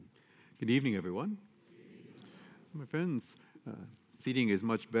Good evening, everyone. So my friends, seating is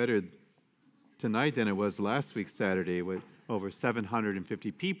much better tonight than it was last week Saturday with over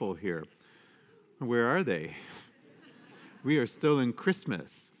 750 people here. Where are they? We are still in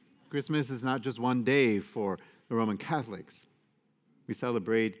Christmas. Christmas is not just one day for the Roman Catholics. We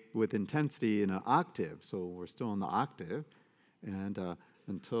celebrate with intensity in an octave, so we're still in the octave, and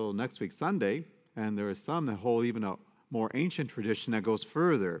until next week Sunday, and there are some that hold even a more ancient tradition that goes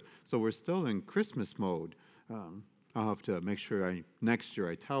further. So we're still in Christmas mode. I'll have to make sure next year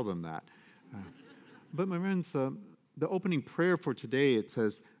I tell them that. But my friends, the opening prayer for today, it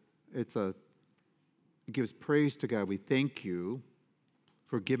says, it gives praise to God. We thank you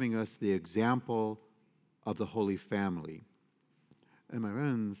for giving us the example of the Holy Family. And my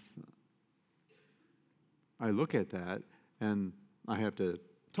friends, I look at that and I have to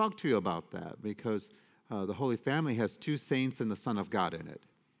talk to you about that because the Holy Family has two saints and the Son of God in it.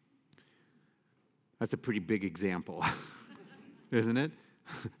 That's a pretty big example, isn't it?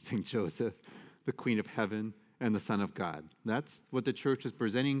 St. Joseph, the Queen of Heaven, and the Son of God. That's what the church is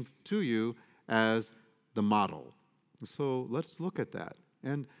presenting to you as the model. So let's look at that.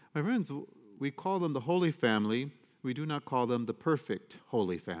 And my friends, we call them the Holy Family. We do not call them the perfect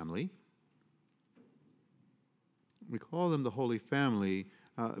Holy Family. We call them the Holy Family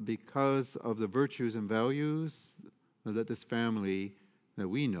because of the virtues and values that this family that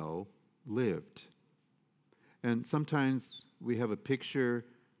we know lived. And sometimes we have a picture,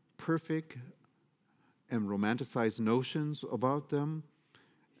 perfect and romanticized notions about them,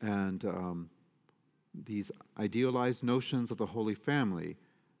 and these idealized notions of the Holy Family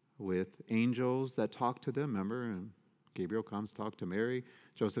with angels that talk to them. Remember, and Gabriel comes, talk to Mary.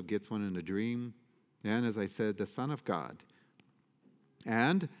 Joseph gets one in a dream. And as I said, the Son of God.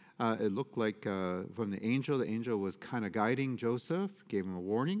 And it looked like from the angel was kind of guiding Joseph, gave him a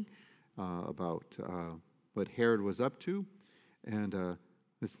warning about what Herod was up to. And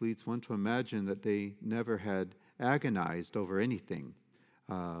this leads one to imagine that they never had agonized over anything,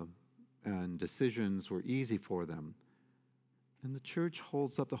 and decisions were easy for them. And the church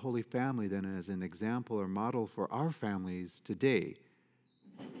holds up the Holy Family then as an example or model for our families today.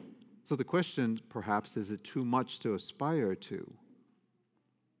 So the question, perhaps, is it too much to aspire to?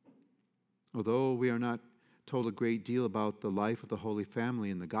 Although we are not told a great deal about the life of the Holy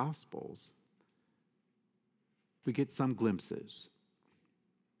Family in the Gospels, we get some glimpses.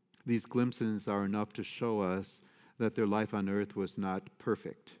 These glimpses are enough to show us that their life on earth was not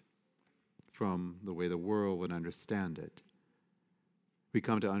perfect from the way the world would understand it. We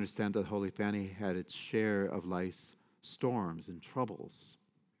come to understand that the Holy Family had its share of life's storms and troubles.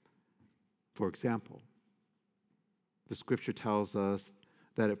 For example, the scripture tells us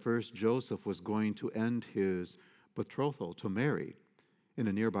that at first Joseph was going to end his betrothal to Mary in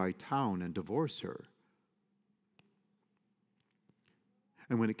a nearby town and divorce her.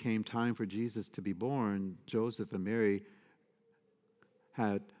 And when it came time for Jesus to be born, Joseph and Mary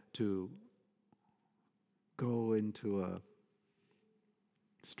had to go into a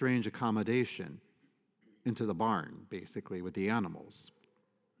strange accommodation, into the barn, basically, with the animals.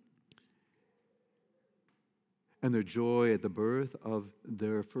 And their joy at the birth of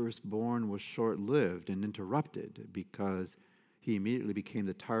their firstborn was short-lived and interrupted because he immediately became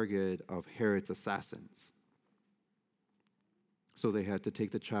the target of Herod's assassins. So they had to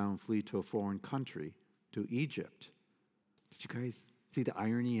take the child and flee to a foreign country, to Egypt. Did you guys see the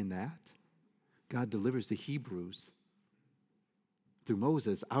irony in that? God delivers the Hebrews through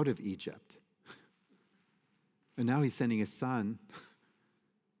Moses out of Egypt. And now he's sending his son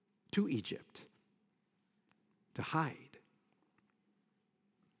to Egypt to hide.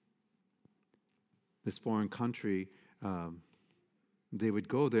 This foreign country, they would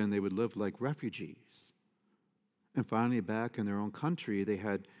go there and they would live like refugees. And finally, back in their own country, they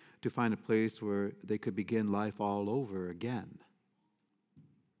had to find a place where they could begin life all over again.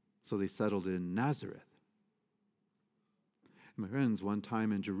 So they settled in Nazareth. And my friends, one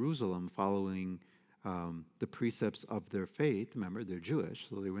time in Jerusalem, following the precepts of their faith, remember, they're Jewish,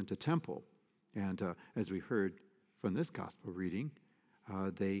 so they went to temple. And as we heard from this gospel reading,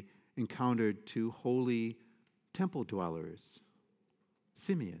 they encountered two holy temple dwellers,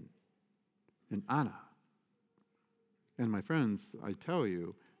 Simeon and Anna. And my friends, I tell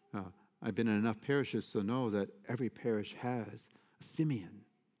you, I've been in enough parishes to know that every parish has a Simeon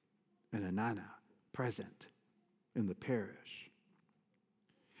and an Anna present in the parish.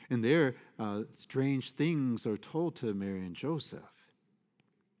 And there, strange things are told to Mary and Joseph.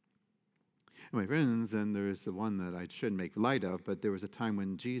 And my friends, and there's the one that I shouldn't make light of, but there was a time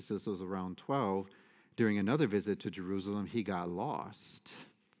when Jesus was around 12. During another visit to Jerusalem, he got lost.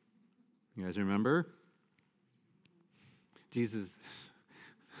 You guys remember? Jesus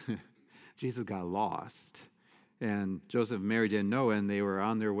got lost, and Joseph and Mary didn't know, and they were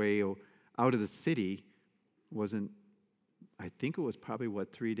on their way out of the city. I think it was probably,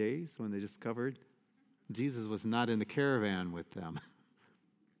 3 days when they discovered Jesus was not in the caravan with them.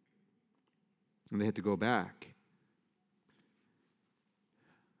 And they had to go back.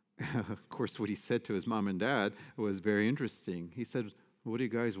 Of course, what he said to his mom and dad was very interesting. He said, "What are you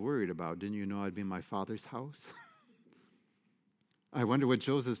guys worried about? Didn't you know I'd be in my Father's house?" I wonder what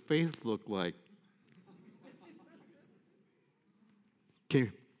Joseph's face looked like.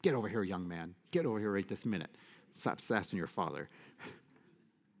 Get over here, young man. Get over here right this minute. Stop sassing your father.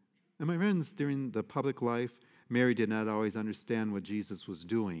 And my friends, during the public life, Mary did not always understand what Jesus was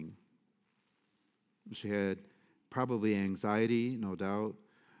doing. She had probably anxiety, no doubt,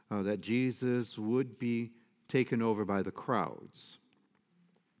 that Jesus would be taken over by the crowds.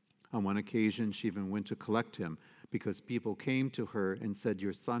 On one occasion, she even went to collect him because people came to her and said,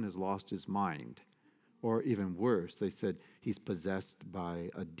 "Your son has lost his mind." Or even worse, they said, "He's possessed by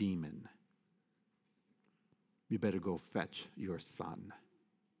a demon. You better go fetch your son."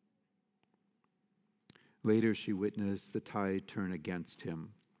 Later, she witnessed the tide turn against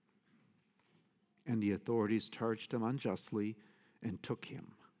him, and the authorities charged him unjustly and took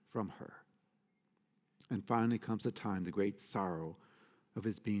him from her. And finally comes the time, the great sorrow of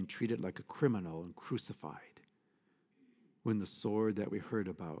his being treated like a criminal and crucified, when the sword that we heard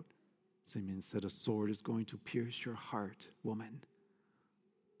about, Simeon said, "A sword is going to pierce your heart, woman."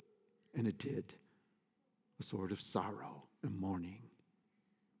 And it did. A sword of sorrow and mourning.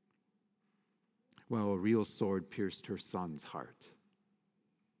 Well, a real sword pierced her son's heart.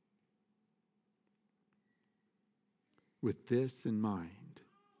 With this in mind,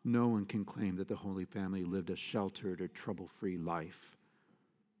 no one can claim that the Holy Family lived a sheltered or trouble-free life.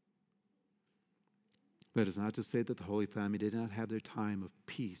 That is not to say that the Holy Family did not have their time of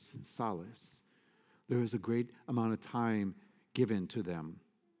peace and solace. There was a great amount of time given to them,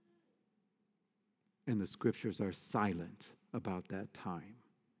 and the Scriptures are silent about that time.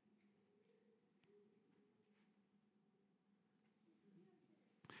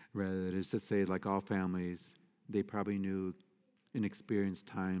 Rather, it is to say, like all families, they probably knew and experienced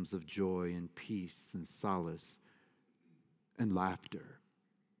times of joy and peace and solace and laughter,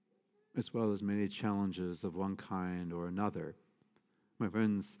 as well as many challenges of one kind or another. My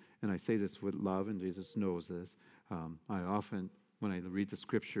friends, and I say this with love, and Jesus knows this, I often, when I read the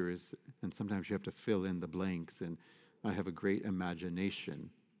Scriptures, and sometimes you have to fill in the blanks, and I have a great imagination,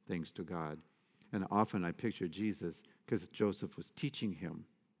 thanks to God. And often I picture Jesus, because Joseph was teaching him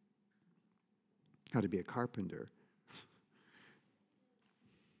how to be a carpenter.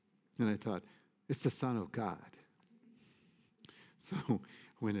 And I thought, it's the Son of God. So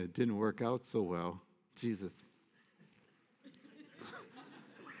when it didn't work out so well, Jesus.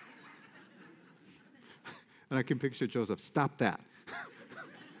 And I can picture Joseph, stop that.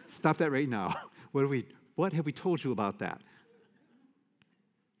 Stop that right now. What have we told you about that?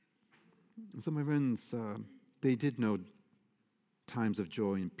 And so my friends, they did know times of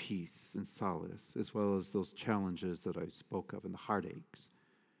joy and peace and solace, as well as those challenges that I spoke of and the heartaches.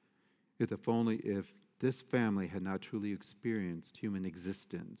 If this family had not truly experienced human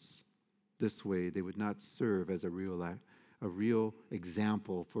existence this way, they would not serve as a real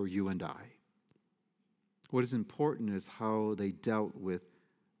example for you and I. What is important is how they dealt with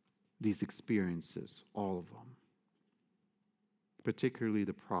these experiences, all of them, particularly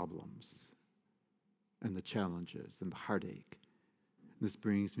the problems and the challenges and the heartache. This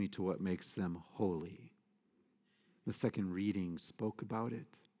brings me to what makes them holy. The second reading spoke about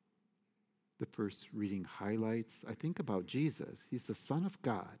it. The first reading highlights, I think, about Jesus. He's the Son of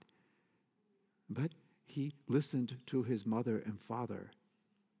God, but he listened to his mother and father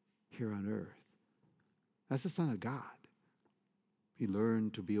here on earth. As the Son of God, he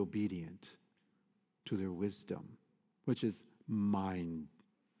learned to be obedient to their wisdom, which is mind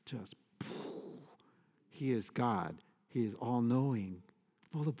just. He is God. He is all-knowing,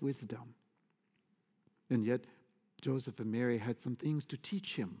 full of wisdom. And yet, Joseph and Mary had some things to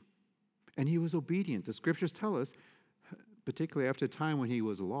teach him, and he was obedient. The Scriptures tell us, particularly after a time when he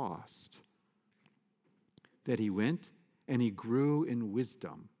was lost, that he went and he grew in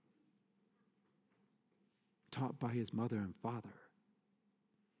wisdom, taught by his mother and father.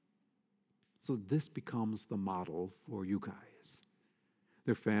 So this becomes the model for you guys.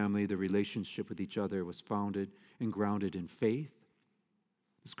 Their family, their relationship with each other was founded and grounded in faith.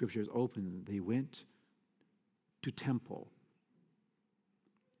 The Scriptures open. They went to temple.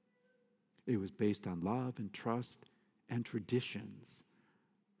 It was based on love and trust and traditions.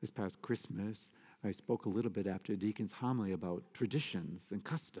 This past Christmas, I spoke a little bit after Deacon's homily about traditions and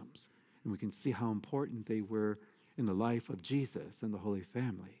customs, and we can see how important they were in the life of Jesus and the Holy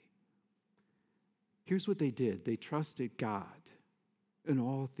Family. Here's what they did. They trusted God in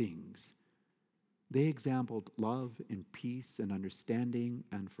all things. They exampled love and peace and understanding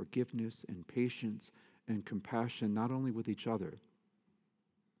and forgiveness and patience and compassion, not only with each other,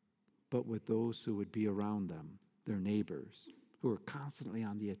 but with those who would be around them, their neighbors, who were constantly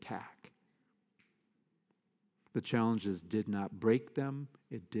on the attack. The challenges did not break them,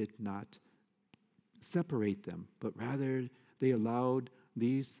 it did not separate them, but rather they allowed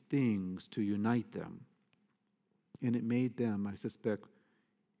these things to unite them. And it made them, I suspect,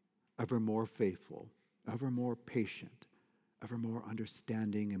 ever more faithful, ever more patient, ever more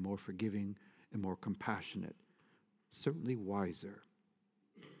understanding and more forgiving and more compassionate, certainly wiser,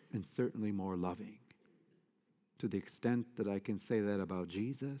 and certainly more loving. To the extent that I can say that about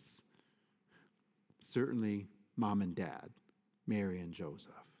Jesus, certainly mom and dad, Mary and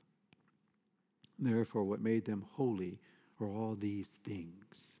Joseph. Therefore, what made them holy are all these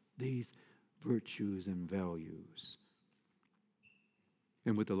things, these virtues and values.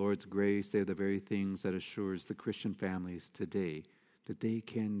 And with the Lord's grace, they're the very things that assures the Christian families today that they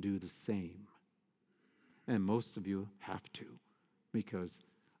can do the same. And most of you have to, because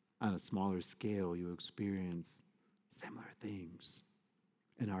on a smaller scale, you experience similar things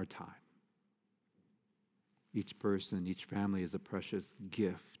in our time. Each person, each family is a precious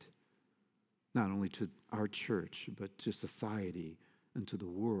gift, not only to our church, but to society and to the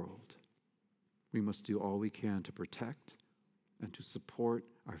world. We must do all we can to protect and to support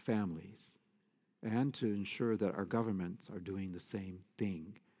our families and to ensure that our governments are doing the same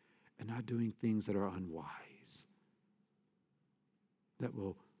thing and not doing things that are unwise, that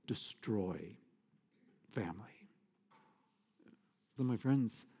will destroy family. So my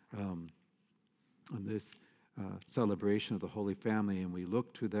friends, on this celebration of the Holy Family, and we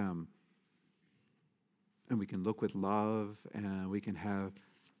look to them, and we can look with love, and we can have,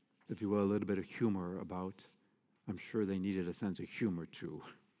 if you will, a little bit of humor about, I'm sure they needed a sense of humor too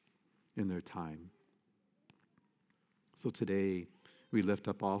in their time. So today, we lift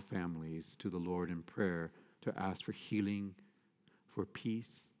up all families to the Lord in prayer to ask for healing, for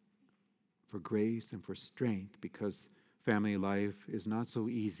peace, for grace, and for strength, because family life is not so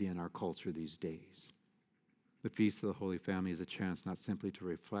easy in our culture these days. The Feast of the Holy Family is a chance not simply to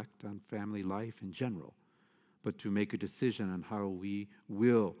reflect on family life in general, but to make a decision on how we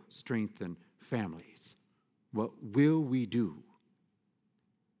will strengthen families. What will we do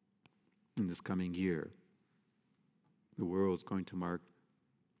in this coming year? The world is going to mark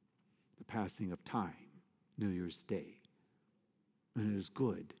the passing of time, New Year's Day. And it is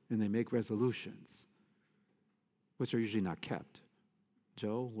good. And they make resolutions, which are usually not kept.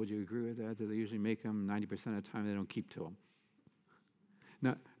 Joe, would you agree with that? That they usually make them 90% of the time, they don't keep to them.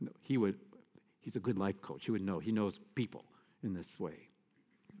 No, he's a good life coach. He would know. He knows people in this way.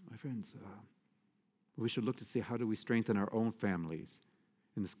 My friends, we should look to see how do we strengthen our own families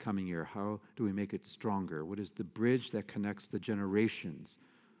in this coming year? How do we make it stronger? What is the bridge that connects the generations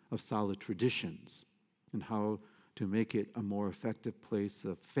of solid traditions? And how to make it a more effective place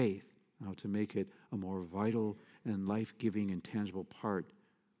of faith? How to make it a more vital and life-giving and tangible part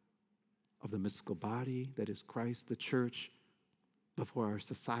of the mystical body that is Christ, the church, before our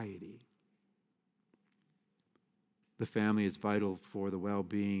society. The family is vital for the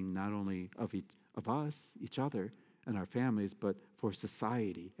well-being not only of us, each other, and our families, but for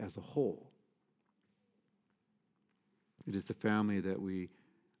society as a whole. It is the family that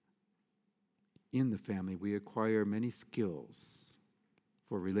in the family, we acquire many skills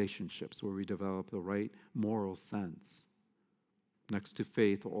for relationships where we develop the right moral sense. Next to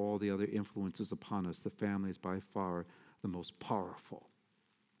faith, all the other influences upon us, the family is by far the most powerful.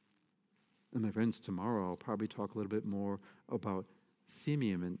 And my friends, tomorrow I'll probably talk a little bit more about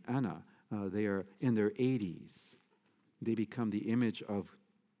Simeon and Anna. They are in their 80s. They become the image of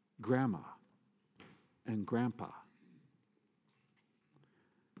grandma and grandpa.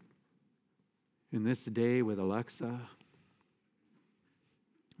 In this day with Alexa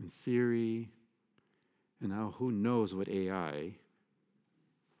and Siri, and now who knows what AI,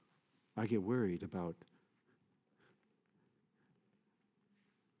 I get worried about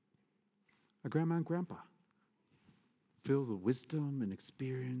a grandma and grandpa filled with wisdom and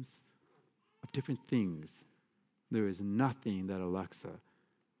experience of different things. There is nothing that Alexa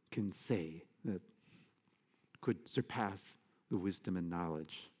can say that could surpass the wisdom and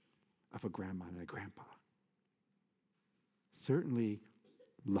knowledge of a grandma and a grandpa. Certainly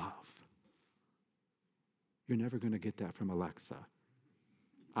love. You're never going to get that from Alexa.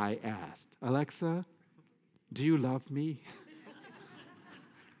 I asked, Alexa, do you love me?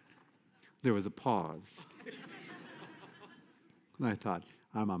 There was a pause. And I thought,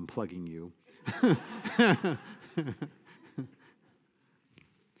 I'm unplugging you.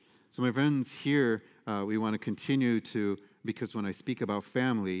 So my friends, here we want to continue to, because when I speak about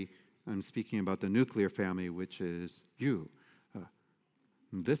family, I'm speaking about the nuclear family, which is you.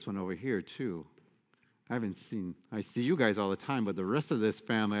 This one over here, too. I see you guys all the time, but the rest of this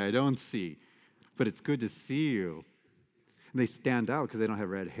family I don't see. But it's good to see you. And they stand out because they don't have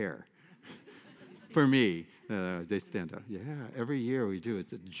red hair. For me, they stand out. Yeah, every year we do.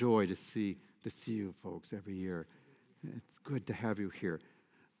 It's a joy to see you folks every year. It's good to have you here.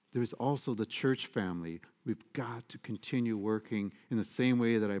 There's also the church family. We've got to continue working in the same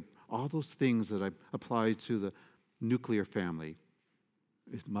way that all those things that I apply to the nuclear family,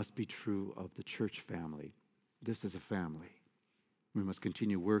 it must be true of the church family. This is a family. We must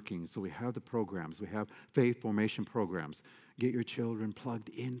continue working. So we have the programs. We have faith formation programs. Get your children plugged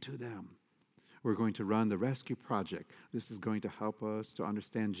into them. We're going to run the rescue project. This is going to help us to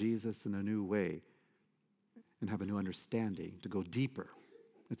understand Jesus in a new way and have a new understanding, to go deeper.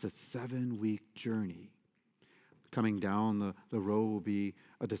 It's a 7-week journey. Coming down the road will be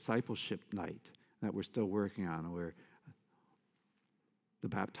a discipleship night that we're still working on, where the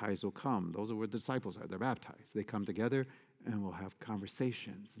baptized will come. Those are where the disciples are. They're baptized. They come together and we'll have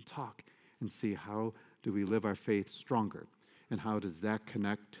conversations and talk and see how do we live our faith stronger, and how does that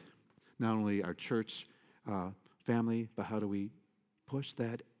connect not only our church family, but how do we push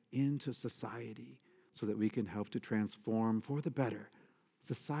that into society so that we can help to transform for the better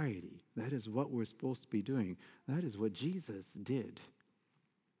society. That is what we're supposed to be doing. That is what Jesus did.